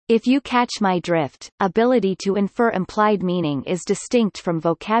If you catch my drift, ability to infer implied meaning is distinct from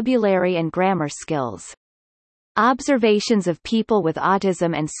vocabulary and grammar skills. Observations of people with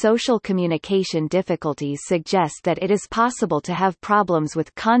autism and social communication difficulties suggest that it is possible to have problems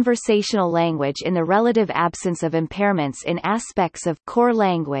with conversational language in the relative absence of impairments in aspects of core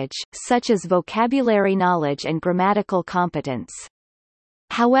language, such as vocabulary knowledge and grammatical competence.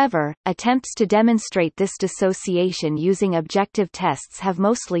 However, attempts to demonstrate this dissociation using objective tests have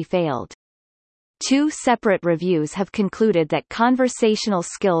mostly failed. Two separate reviews have concluded that conversational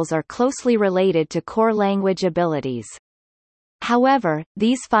skills are closely related to core language abilities. However,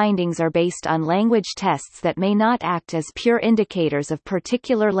 these findings are based on language tests that may not act as pure indicators of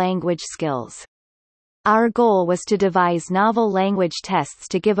particular language skills. Our goal was to devise novel language tests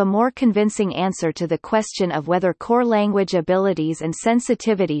to give a more convincing answer to the question of whether core language abilities and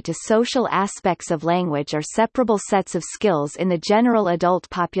sensitivity to social aspects of language are separable sets of skills in the general adult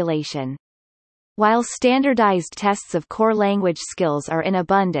population. While standardized tests of core language skills are in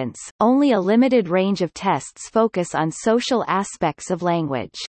abundance, only a limited range of tests focus on social aspects of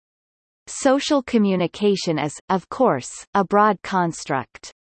language. Social communication is, of course, a broad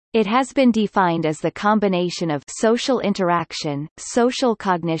construct. It has been defined as the combination of social interaction, social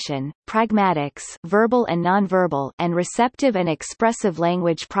cognition, pragmatics, verbal and nonverbal, and receptive and expressive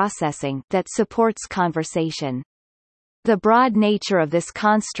language processing that supports conversation. The broad nature of this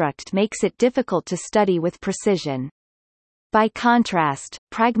construct makes it difficult to study with precision. By contrast,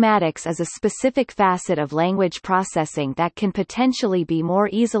 pragmatics is a specific facet of language processing that can potentially be more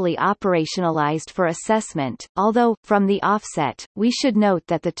easily operationalized for assessment, although, from the offset, we should note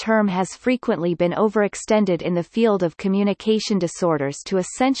that the term has frequently been overextended in the field of communication disorders to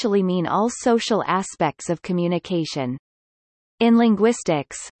essentially mean all social aspects of communication. In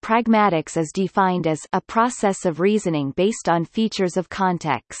linguistics, pragmatics is defined as a process of reasoning based on features of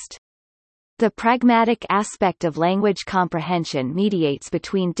context. The pragmatic aspect of language comprehension mediates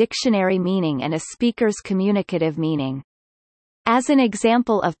between dictionary meaning and a speaker's communicative meaning. As an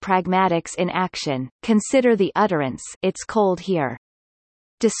example of pragmatics in action, consider the utterance, "It's cold here."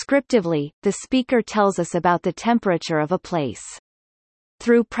 Descriptively, the speaker tells us about the temperature of a place.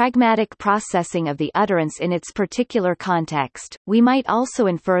 Through pragmatic processing of the utterance in its particular context, we might also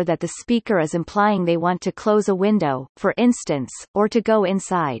infer that the speaker is implying they want to close a window, for instance, or to go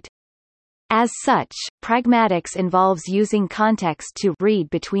inside. As such, pragmatics involves using context to read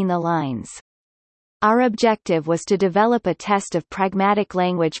between the lines. Our objective was to develop a test of pragmatic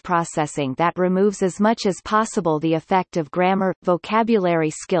language processing that removes as much as possible the effect of grammar, vocabulary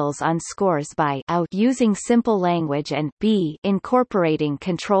skills on scores by a. Using simple language and b. Incorporating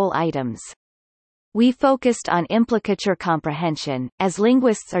control items. We focused on implicature comprehension, as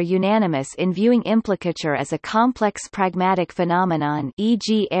linguists are unanimous in viewing implicature as a complex pragmatic phenomenon,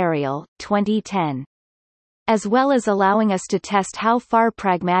 e.g. Ariel, 2010. As well as allowing us to test how far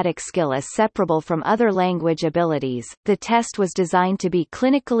pragmatic skill is separable from other language abilities, the test was designed to be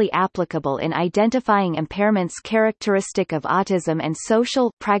clinically applicable in identifying impairments characteristic of autism and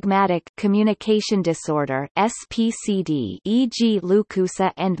social pragmatic communication disorder (SPCD), e.g.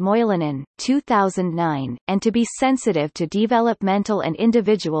 Lucusa and Moilanen, 2009, and to be sensitive to developmental and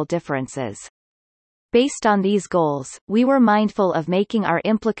individual differences. Based on these goals, we were mindful of making our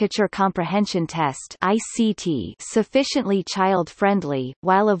implicature comprehension test (ICT) sufficiently child-friendly,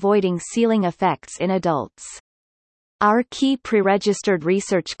 while avoiding ceiling effects in adults. Our key pre-registered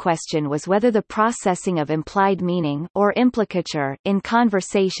research question was whether the processing of implied meaning or implicature in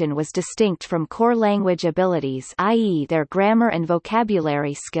conversation was distinct from core language abilities, i.e. their grammar and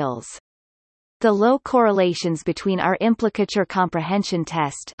vocabulary skills. The low correlations between our implicature comprehension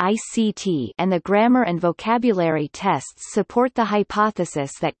test (ICT) and the grammar and vocabulary tests support the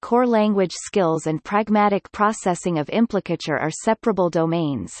hypothesis that core language skills and pragmatic processing of implicature are separable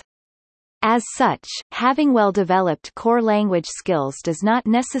domains. As such, having well-developed core language skills does not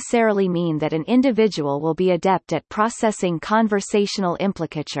necessarily mean that an individual will be adept at processing conversational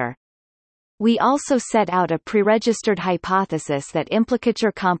implicature. We also set out a pre-registered hypothesis that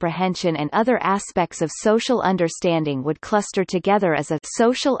implicature comprehension and other aspects of social understanding would cluster together as a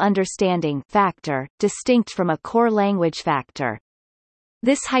social understanding factor, distinct from a core language factor.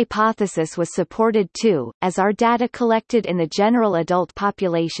 This hypothesis was supported too, as our data collected in the general adult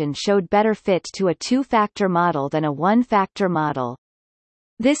population showed better fit to a two-factor model than a one-factor model.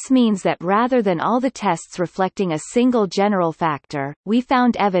 This means that rather than all the tests reflecting a single general factor, we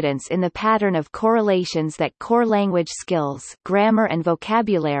found evidence in the pattern of correlations that core language skills, grammar and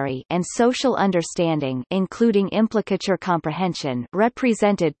vocabulary, and social understanding, including implicature comprehension,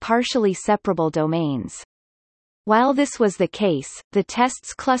 represented partially separable domains. While this was the case, the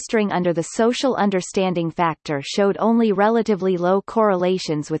tests clustering under the social understanding factor showed only relatively low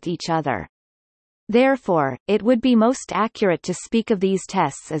correlations with each other. Therefore, it would be most accurate to speak of these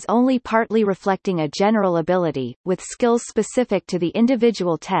tests as only partly reflecting a general ability, with skills specific to the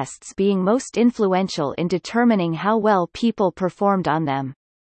individual tests being most influential in determining how well people performed on them.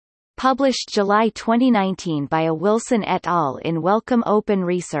 Published July 2019 by A. Wilson et al. In Wellcome Open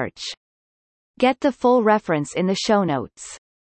Research. Get the full reference in the show notes.